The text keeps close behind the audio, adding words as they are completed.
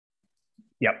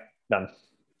Yep, done.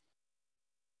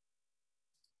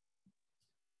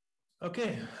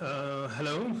 Okay,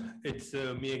 hello, it's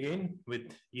me again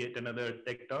with yet another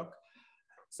tech talk.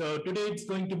 So today it's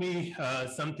going to be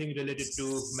something related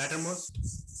to Mattermost,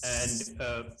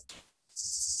 and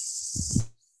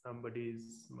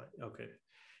somebody's, okay.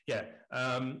 Yeah,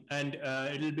 and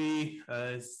it'll be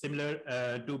similar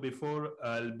to before.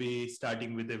 I'll be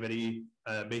starting with a very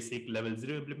basic level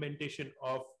 0 implementation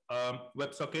of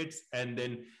WebSockets, and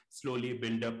then slowly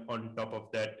build up on top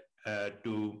of that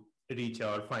to reach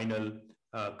our final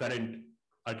current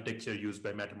architecture used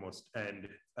by Mattermost. And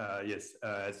yes,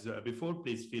 as before,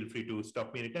 please feel free to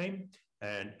stop me anytime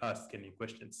and ask any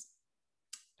questions.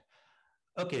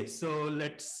 Okay, so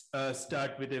let's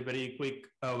start with a very quick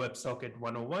WebSocket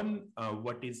 101.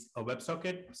 What is a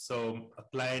WebSocket? So a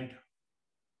client,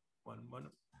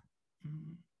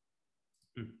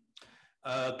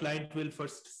 a client will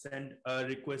first send a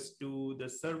request to the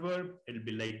server. It'll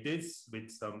be like this with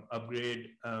some upgrade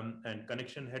and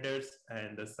connection headers,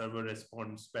 and the server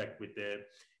responds back with a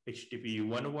HTTP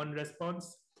 101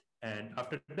 response. And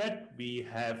after that, we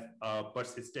have a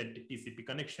persistent TCP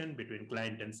connection between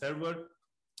client and server,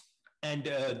 and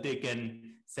they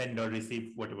can send or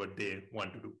receive whatever they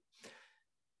want to do.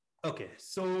 Okay,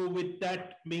 so with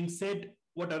that being said,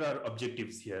 what are our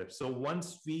objectives here? So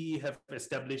once we have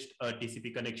established a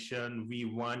TCP connection, we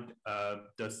want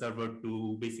the server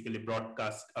to basically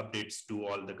broadcast updates to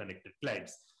all the connected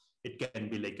clients. It can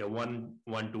be like a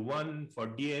one-to-one for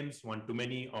DMs,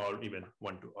 one-to-many, or even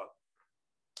one-to-all.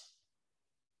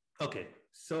 Okay,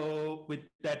 so with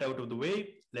that out of the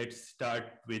way, let's start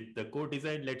with the core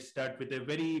design. Let's start with a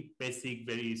very basic,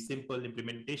 very simple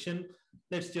implementation.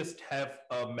 Let's just have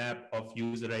a map of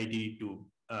user ID to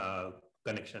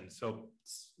connection. So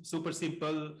super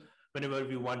simple. Whenever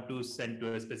we want to send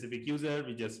to a specific user,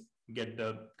 we just get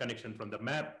the connection from the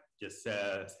map, just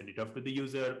send it off to the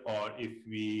user. Or if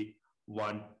we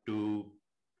want to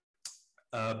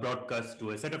broadcast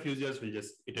to a set of users, we'll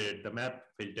just iterate the map,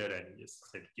 filter, and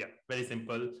just set it. Yeah, very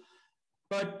simple.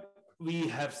 But we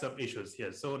have some issues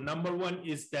here. So number one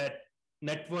is that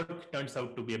network turns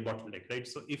out to be a bottleneck, right?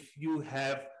 So if you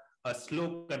have a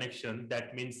slow connection,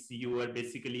 that means you are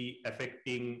basically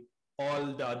affecting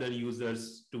all the other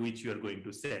users to which you are going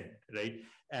to send, right?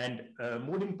 And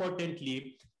more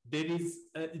importantly, there is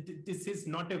this is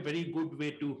not a very good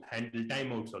way to handle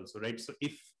timeouts also, right? So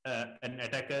if an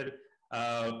attacker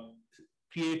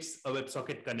creates a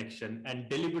WebSocket connection and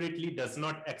deliberately does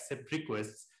not accept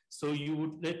requests, so you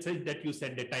would, let's say that you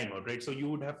send a timeout, right? So you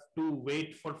would have to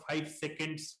wait for 5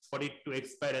 seconds for it to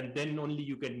expire, and then only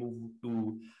you can move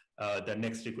to the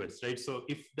next request, right? So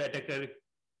if the attacker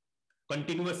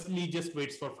continuously just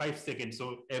waits for 5 seconds,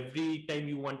 so every time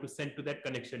you want to send to that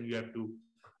connection, you have to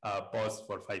pause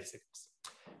for 5 seconds.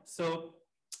 So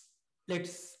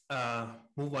let's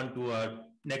move on to our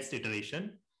next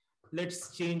iteration.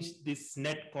 Let's change this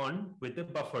netcon with a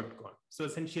buffered con. So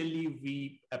essentially,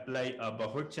 we apply a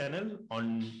buffered channel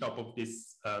on top of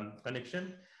this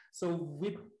connection. So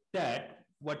with that,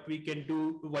 what we can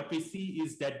do, what we see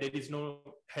is that there is no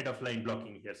head of line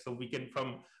blocking here. So we can,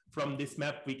 from this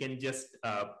map, we can just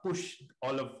push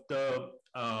all of the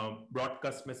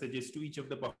broadcast messages to each of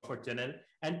the buffer channel,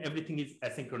 and everything is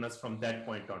asynchronous from that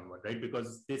point onward, right?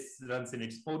 Because this runs in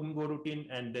its own go routine,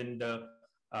 and then the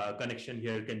connection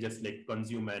here can just like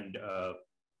consume and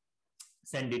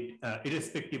send it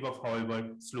irrespective of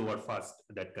however slow or fast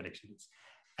that connection is.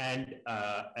 And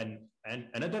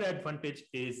another advantage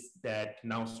is that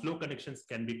now slow connections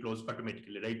can be closed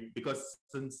automatically, right? Because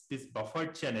since this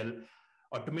buffered channel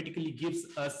automatically gives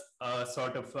us a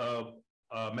sort of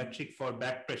a metric for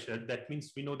back pressure, that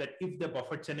means we know that if the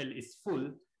buffer channel is full,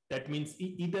 that means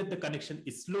either the connection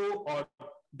is slow or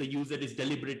the user is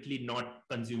deliberately not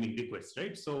consuming requests,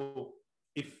 right? So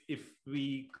if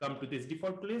we come to this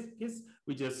default case,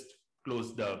 we just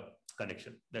close the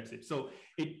connection. That's it. So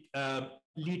it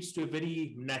leads to a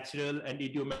very natural and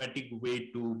idiomatic way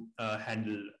to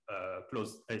handle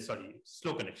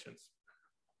slow connections.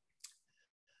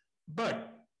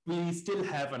 But we still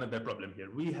have another problem here.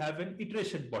 We have an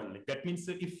iteration bottleneck. That means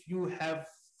that if you have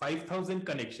 5,000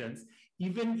 connections,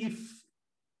 even if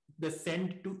the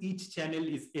send to each channel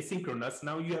is asynchronous,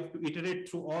 now you have to iterate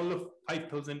through all of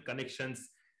 5,000 connections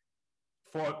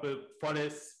for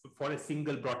a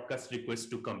single broadcast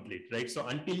request to complete, right? So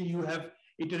until you have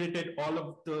iterated all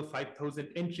of the 5,000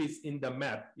 entries in the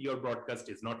map, your broadcast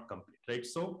is not complete, right?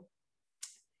 So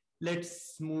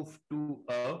let's move to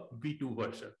a V2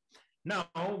 version. Now,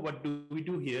 what do we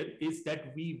do here is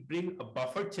that we bring a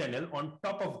buffer channel on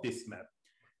top of this map.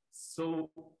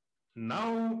 So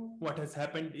now what has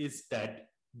happened is that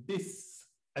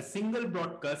a single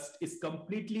broadcast is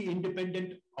completely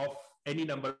independent of any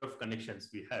number of connections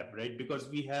we have, right? Because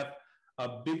we have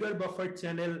a bigger buffer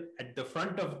channel at the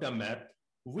front of the map,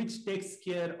 which takes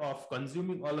care of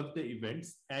consuming all of the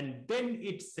events, and then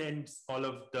it sends all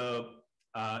of the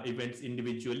events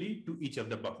individually to each of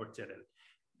the buffer channel.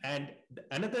 And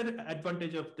another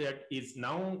advantage of that is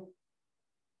now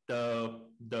the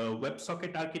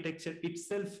WebSocket architecture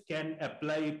itself can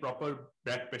apply proper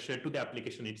back pressure to the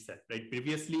application itself, right?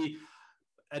 Previously,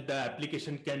 the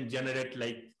application can generate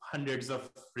like hundreds of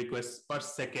requests per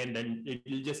second, and it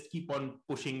will just keep on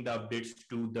pushing the updates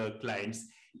to the clients,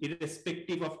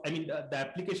 irrespective of, I mean, the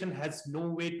application has no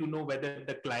way to know whether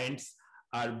the clients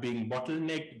are being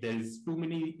bottlenecked, there's too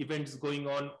many events going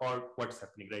on, or what's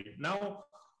happening right now.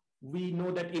 We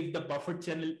know that if the buffer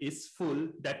channel is full,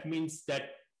 that means that,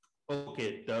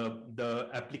 okay, the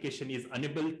application is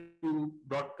unable to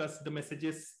broadcast the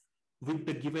messages with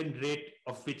the given rate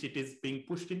of which it is being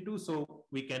pushed into. So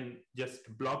we can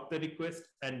just block the request,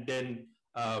 and then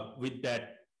with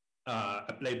that,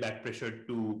 apply back pressure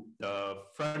to the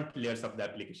front layers of the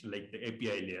application, like the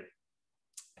API layer.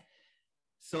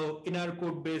 So in our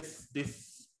code base,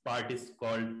 this part is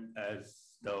called as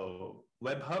the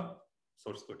Web Hub.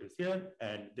 Source code is here,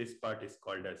 and this part is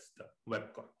called as the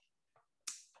web code.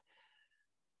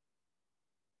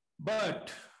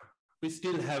 But we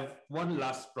still have one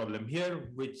last problem here,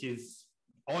 which is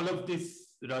all of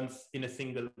this runs in a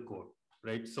single core,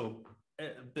 right? So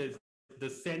the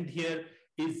send here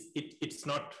is, it's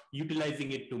not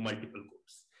utilizing it to multiple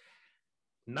cores.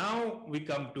 Now we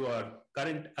come to our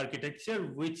current architecture,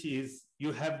 which is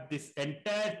you have this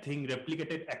entire thing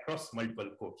replicated across multiple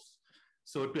cores.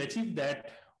 So to achieve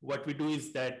that, what we do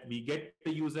is that we get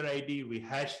the user ID, we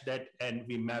hash that, and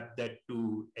we map that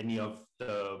to any of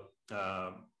the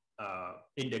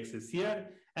indexes here,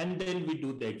 and then we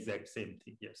do the exact same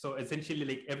thing here. So essentially,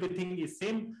 like, everything is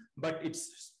same, but it's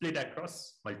split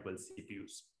across multiple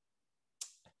CPUs.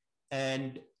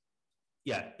 And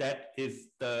yeah, that is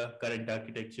the current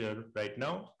architecture right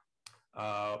now.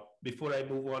 Before I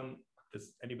move on,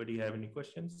 does anybody have any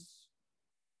questions?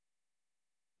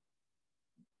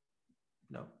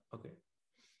 No? Okay.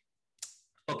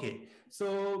 Okay,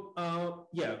 so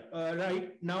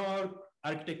right now our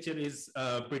architecture is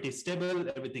pretty stable,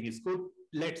 everything is good.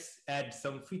 Let's add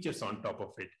some features on top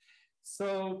of it.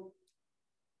 So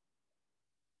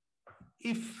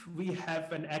if we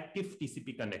have an active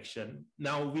TCP connection,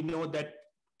 now we know that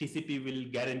TCP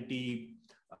will guarantee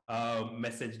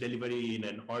message delivery in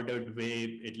an ordered way.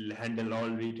 It will handle all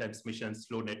retransmissions,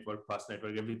 slow network, fast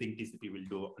network, everything TCP will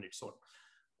do on its own.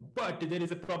 But there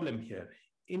is a problem here.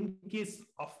 In case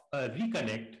of a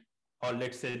reconnect, or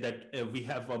let's say that we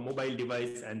have a mobile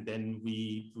device and then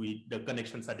the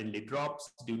connection suddenly drops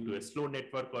due to a slow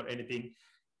network or anything,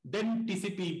 then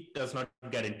TCP does not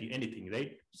guarantee anything,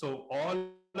 right? So all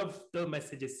of the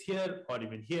messages here or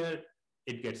even here,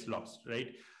 it gets lost,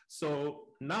 right? So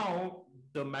now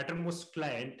the Mattermost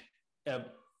client,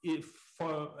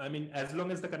 as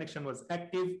long as the connection was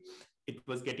active, it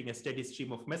was getting a steady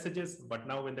stream of messages, but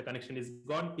now when the connection is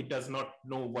gone, it does not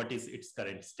know what is its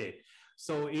current state.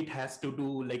 So it has to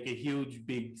do like a huge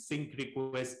big sync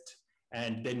request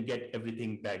and then get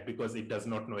everything back, because it does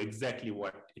not know exactly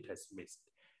what it has missed,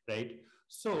 right?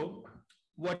 So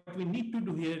what we need to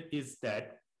do here is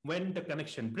that when the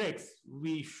connection breaks,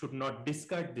 we should not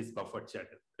discard this buffer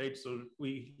channel, right? So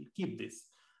we keep this.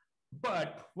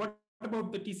 But what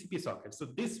about the TCP socket? So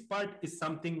this part is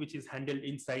something which is handled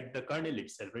inside the kernel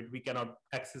itself, right? We cannot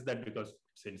access that because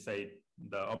it's inside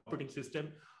the operating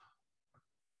system.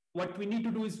 What we need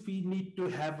to do is we need to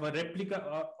have a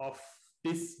replica of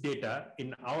this data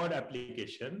in our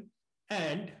application,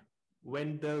 and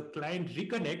when the client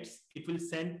reconnects, it will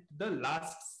send the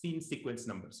last seen sequence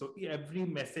number. So every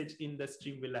message in the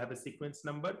stream will have a sequence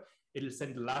number. It will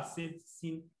send the last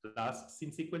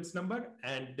seen sequence number,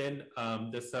 and then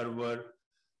the server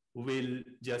will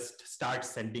just start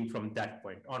sending from that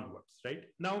point onwards, right?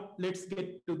 Now let's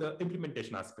get to the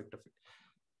implementation aspect of it.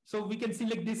 So we can see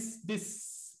like this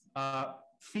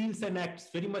feels and acts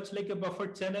very much like a buffer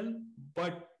channel,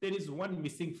 but there is one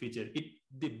missing feature.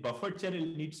 The buffer channel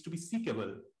needs to be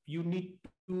seekable. You need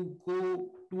to go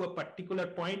to a particular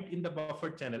point in the buffer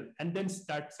channel and then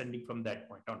start sending from that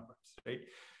point onwards, right?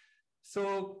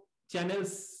 So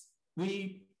channels,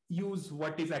 we use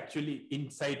what is actually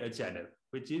inside a channel,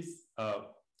 which is a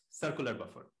circular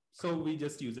buffer. So we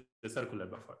just use the circular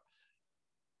buffer.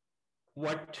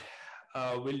 What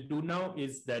we'll do now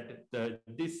is that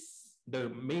the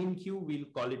main queue, we'll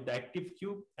call it the active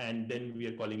queue, and then we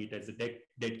are calling it as a dead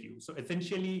queue. So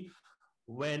essentially,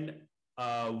 when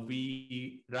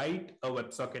we write a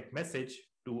WebSocket message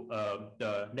to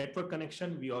the network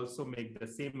connection. We also make the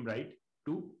same write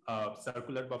to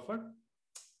circular buffer,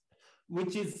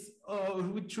 which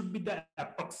should be the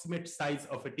approximate size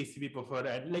of a TCP buffer.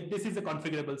 And like this is a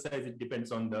configurable size. It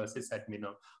depends on the sysadmin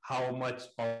of how much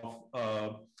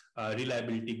of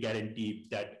reliability guarantee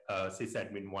that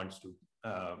sysadmin wants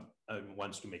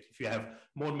to make. If you have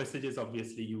more messages,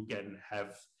 obviously you can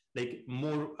have like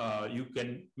more. You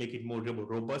can make it more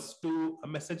robust to a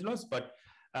message loss, but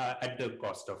at the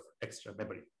cost of extra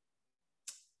memory.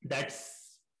 That's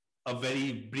a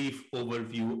very brief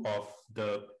overview of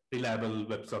the reliable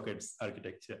WebSockets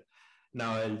architecture.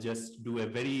 Now I'll just do a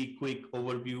very quick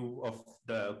overview of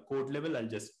the code level. I'll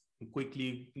just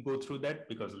quickly go through that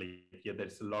because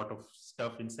there's a lot of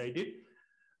stuff inside it.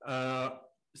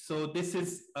 So this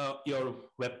is your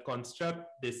web construct.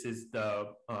 This is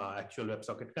the actual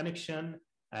WebSocket connection.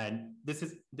 And this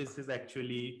is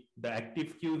actually the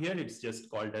active queue here. It's just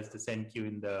called as the send queue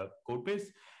in the code base.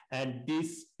 And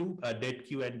these two, dead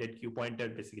queue and dead queue pointer,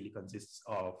 basically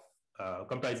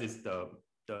comprises the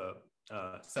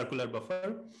circular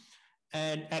buffer.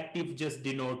 And active just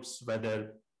denotes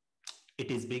whether it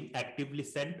is being actively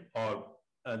sent or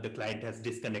the client has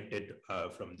disconnected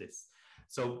from this.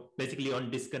 So basically on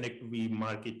disconnect, we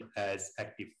mark it as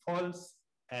active false.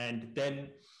 And then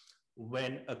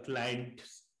when a client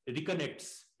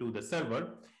reconnects to the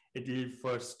server, it will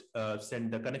first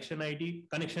send the connection ID.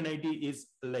 Connection ID is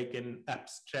like an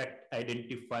abstract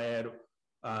identifier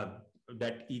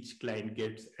that each client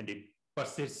gets, and it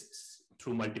persists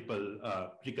through multiple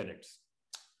reconnects.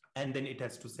 And then it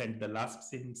has to send the last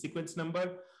sequence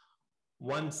number.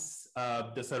 Once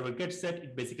the server gets that,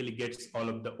 it basically gets all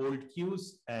of the old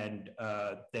queues and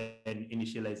then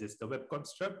initializes the web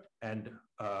construct. And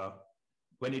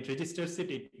when it registers it,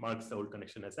 it marks the old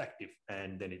connection as active,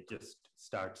 and then it just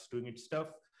starts doing its stuff.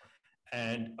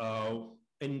 And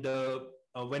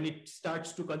when it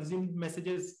starts to consume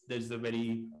messages, there's a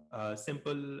very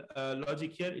simple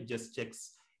logic here. It just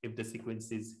checks if the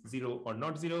sequence is 0 or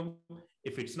not 0.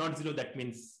 If it's not 0, that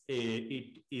means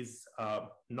it is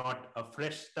not a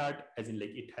fresh start, as in like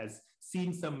it has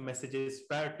seen some messages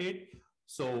prior to it.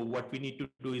 So what we need to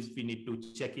do is we need to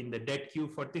check in the dead queue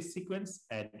for this sequence.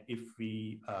 And if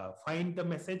we find the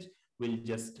message, we'll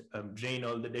just drain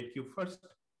all the dead queue first.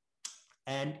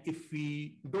 And if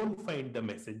we don't find the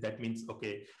message, that means,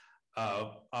 okay,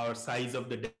 our size of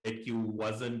the dead queue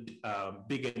wasn't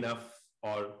big enough,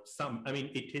 or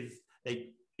it is like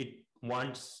it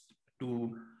wants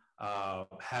to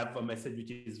have a message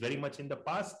which is very much in the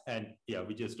past, and yeah,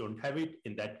 we just don't have it.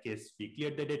 In that case, we clear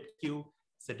the dead queue,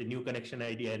 set a new connection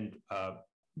ID, and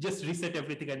just reset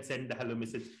everything and send the hello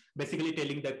message, basically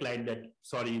telling the client that,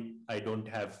 sorry, I don't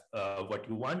have what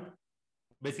you want.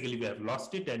 Basically, we have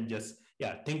lost it, and just,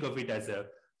 think of it as a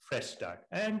fresh start.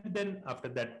 And then after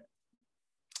that,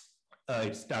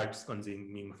 it starts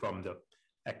consuming from the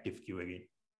active queue again.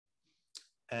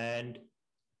 And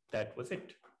that was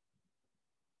it.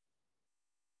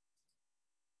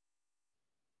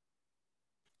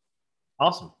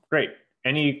 Awesome, great.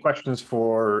 Any questions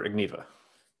for Agniva?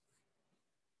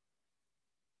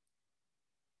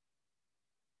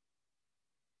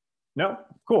 No?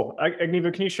 Cool.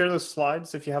 Agniva, can you share those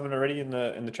slides if you haven't already in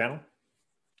the channel?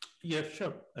 Yeah,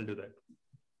 sure. I'll do that.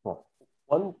 Cool.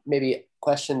 One maybe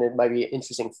question that might be an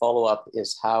interesting follow-up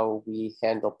is how we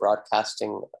handle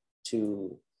broadcasting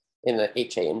in an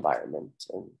HA environment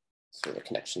and sort of the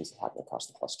connections that happen across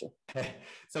the cluster.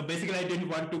 So basically, I didn't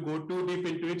want to go too deep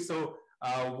into it. So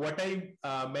what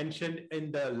I mentioned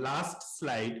in the last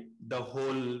slide,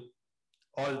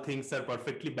 all things are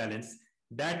perfectly balanced.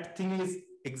 That thing is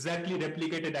exactly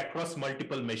replicated across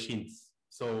multiple machines.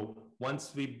 So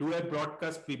once we do a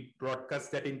broadcast, we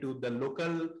broadcast that into the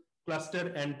local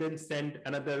cluster and then send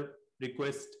another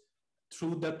request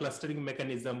through the clustering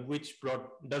mechanism, which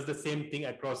does the same thing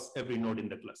across every node in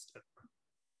the cluster.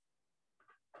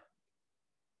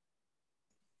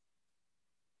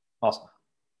 Awesome.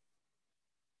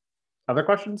 Other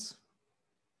questions?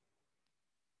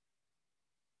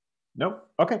 Nope.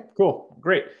 Okay, cool.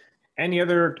 Great. Any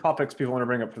other topics people want to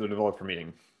bring up for the developer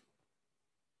meeting?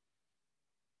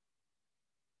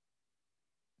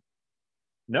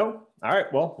 No? All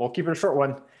right. Well, we'll keep it a short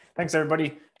one. Thanks,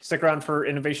 everybody. Stick around for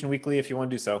Innovation Weekly if you want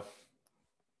to do so.